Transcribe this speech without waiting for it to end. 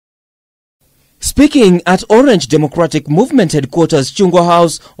Speaking at Orange Democratic Movement headquarters Chungwa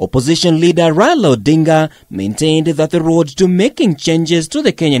House, opposition leader Raila Odinga maintained that the road to making changes to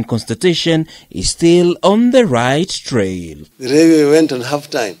the Kenyan constitution is still on the right trail. The railway went on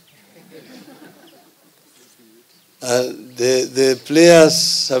half-time. The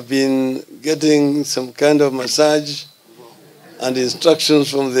players have been getting some kind of massage and instructions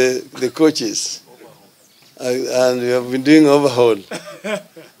from the coaches. And we have been doing overhaul.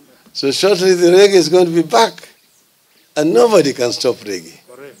 So shortly the reggae is going to be back, and nobody can stop reggae.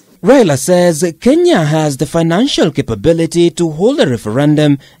 Raila says Kenya has the financial capability to hold a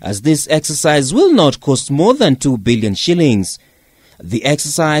referendum, as this exercise will not cost more than 2 billion shillings. The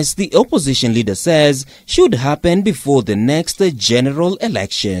exercise, the opposition leader says, should happen before the next general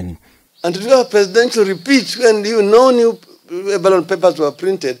election. And to do a presidential repeat when no new ballot papers were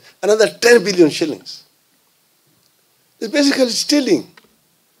printed, another 10 billion shillings. It's basically stealing.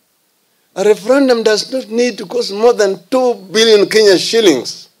 A referendum does not need to cost more than 2 billion Kenya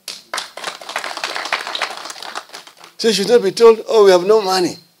shillings. So you should not be told, oh, we have no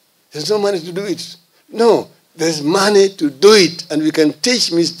money. There's no money to do it. No, there's money to do it. And we can teach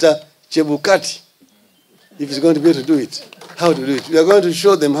Mr. Chebukati, if he's going to be able to do it, how to do it. We are going to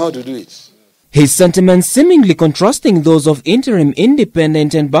show them how to do it. His sentiments seemingly contrasting those of Interim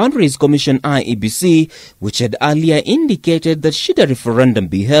Independent and Boundaries Commission IEBC, which had earlier indicated that should a referendum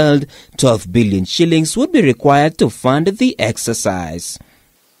be held, 12 billion shillings would be required to fund the exercise.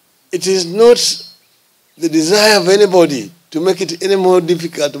 It is not the desire of anybody to make it any more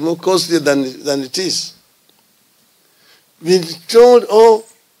difficult, more costly than it is. We're told, oh,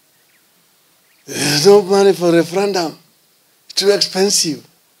 there's no money for referendum. It's too expensive.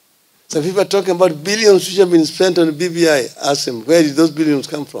 Some people are talking about billions which have been spent on BBI. Ask them, where did those billions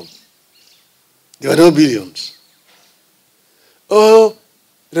come from? There were no billions. Oh,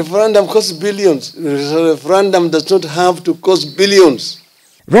 referendum costs billions. Referendum does not have to cost billions.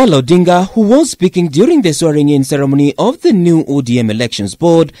 Raila Odinga, who was speaking during the swearing-in ceremony of the new ODM Elections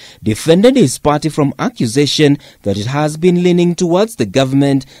Board, defended his party from accusation that it has been leaning towards the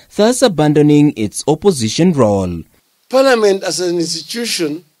government, thus abandoning its opposition role. Parliament as an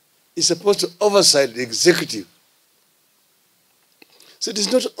institution is supposed to oversight the executive. So it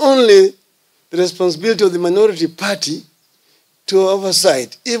is not only the responsibility of the minority party to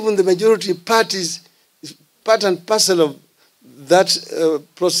oversight. Even the majority parties is part and parcel of that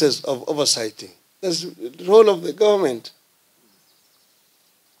process of oversighting. That's the role of the government.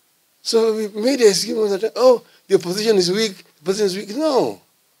 So we made a scheme that, oh, the opposition is weak, the opposition is weak. No.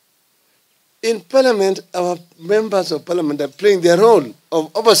 In Parliament, our members of Parliament are playing their role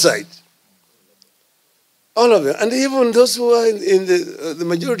of oversight. All of them. And even those who are in the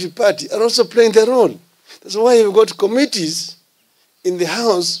majority party are also playing their role. That's why we've got committees in the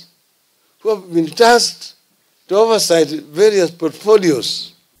House who have been tasked to oversight various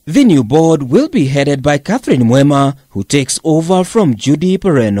portfolios. The new board will be headed by Catherine Mwema, who takes over from Judy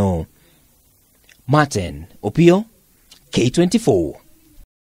Pereno. Martin Opio, K24.